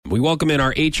We welcome in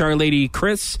our HR lady,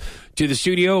 Chris, to the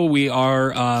studio. We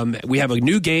have a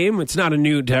new game. It's not a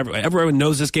new to everyone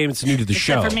knows this game. It's new to the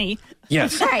show. Except for me.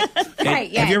 Yes. Right.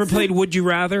 Yes. Have you ever played Would You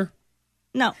Rather?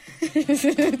 No.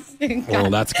 Well,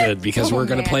 that's good because we're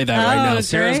going to play that right now.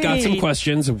 Sarah's got some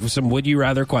questions, some Would You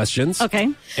Rather questions. Okay.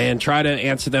 And try to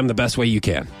answer them the best way you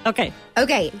can. Okay.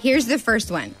 Okay, here's the first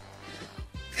one.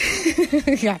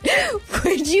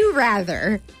 Would you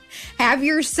rather have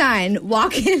your son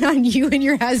walk in on you and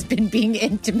your husband being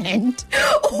intimate,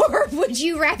 or would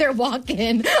you rather walk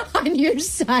in on your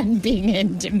son being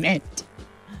intimate?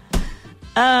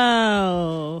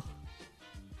 Oh.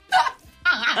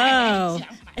 Oh.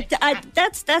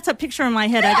 That's a picture in my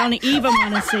head I don't even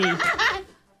want to see.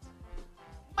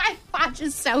 My watch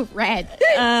is so red.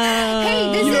 Hey,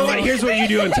 this You know is what? Here's what you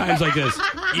do in times like this.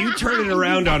 You turn it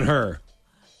around on her.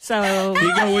 So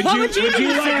You go, would what you would you do,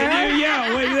 like Sarah? it?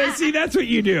 Yeah, wait, see, that's what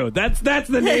you do. That's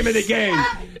the name of the game.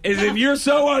 Is if you're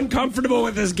so uncomfortable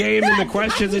with this game and the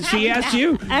questions that she asked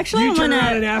you, Actually, you I'm turn gonna-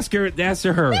 around and ask her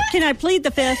Can I plead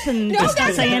the fifth and just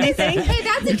not say anything? Hey,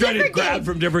 that's a You try to different grab game.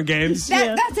 from different games.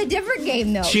 That's a different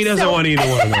game, though. She doesn't want either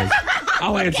one of those.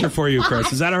 I'll answer for you,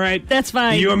 Chris. Is that all right? That's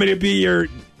fine. You want me to be your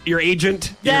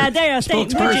agent? Yeah, Your there. Would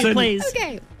you spokesperson? please?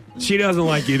 Okay. She doesn't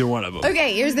like either one of them.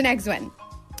 Okay, here's the next one.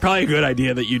 Probably a good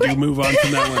idea that you do move on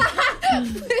from that one.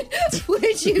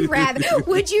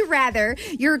 Would you rather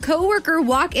your coworker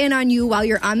walk in on you while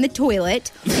you're on the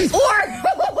toilet,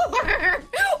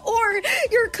 or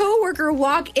your coworker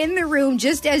walk in the room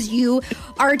just as you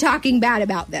are talking bad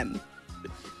about them?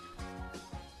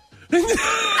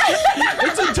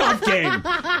 It's a tough game.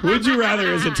 Would you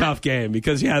rather is a tough game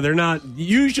because they're not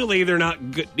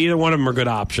good. Neither one of them are good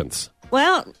options.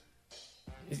 Well,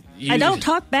 I don't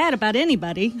talk bad about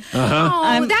anybody.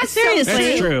 Oh, that's seriously.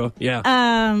 That's true.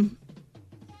 Yeah.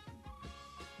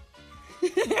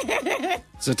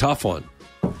 It's a tough one.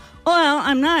 Well,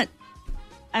 I'm not.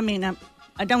 I mean,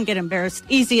 I don't get embarrassed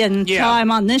easy until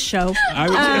I'm on this show. I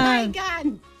would Oh my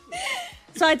God.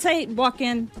 So I'd say walk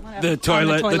in the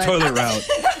toilet route.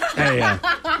 Hey, yeah.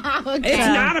 Okay. It's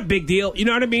not a big deal. You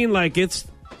know what I mean? Like it's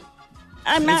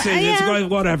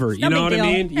whatever. You know what I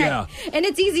mean? Yeah. And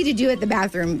it's easy to do at the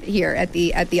bathroom here at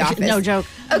the office. No joke.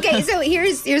 Okay, so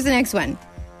here's the next one.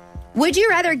 Would you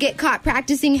rather get caught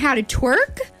practicing how to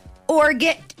twerk or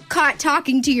get caught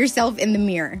talking to yourself in the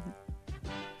mirror?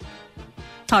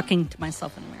 Talking to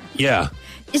myself in the mirror. Yeah.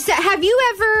 So have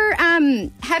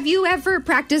you ever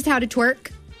practiced how to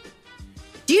twerk?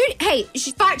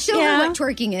 Show her what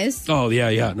twerking is. Oh,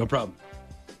 yeah. No problem.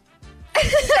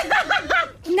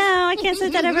 No, I can't say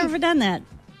that I've ever done that.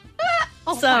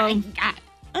 My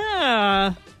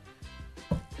God.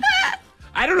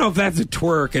 I don't know if that's a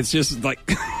twerk. It's just like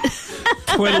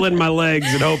twiddling my legs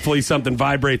and hopefully something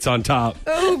vibrates on top.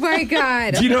 Oh my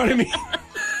God. Do you know what I mean?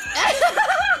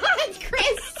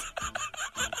 Chris.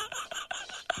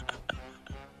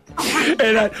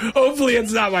 And hopefully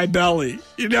it's not my belly.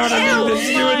 You know what I mean? It's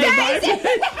doing the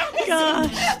vibe.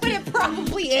 Gosh. But it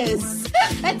probably is.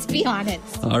 Let's be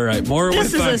honest. All right, more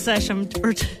This with is a session.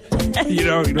 You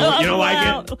don't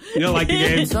like it? You don't like the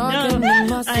game? No, Talking in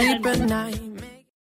my sleep at night.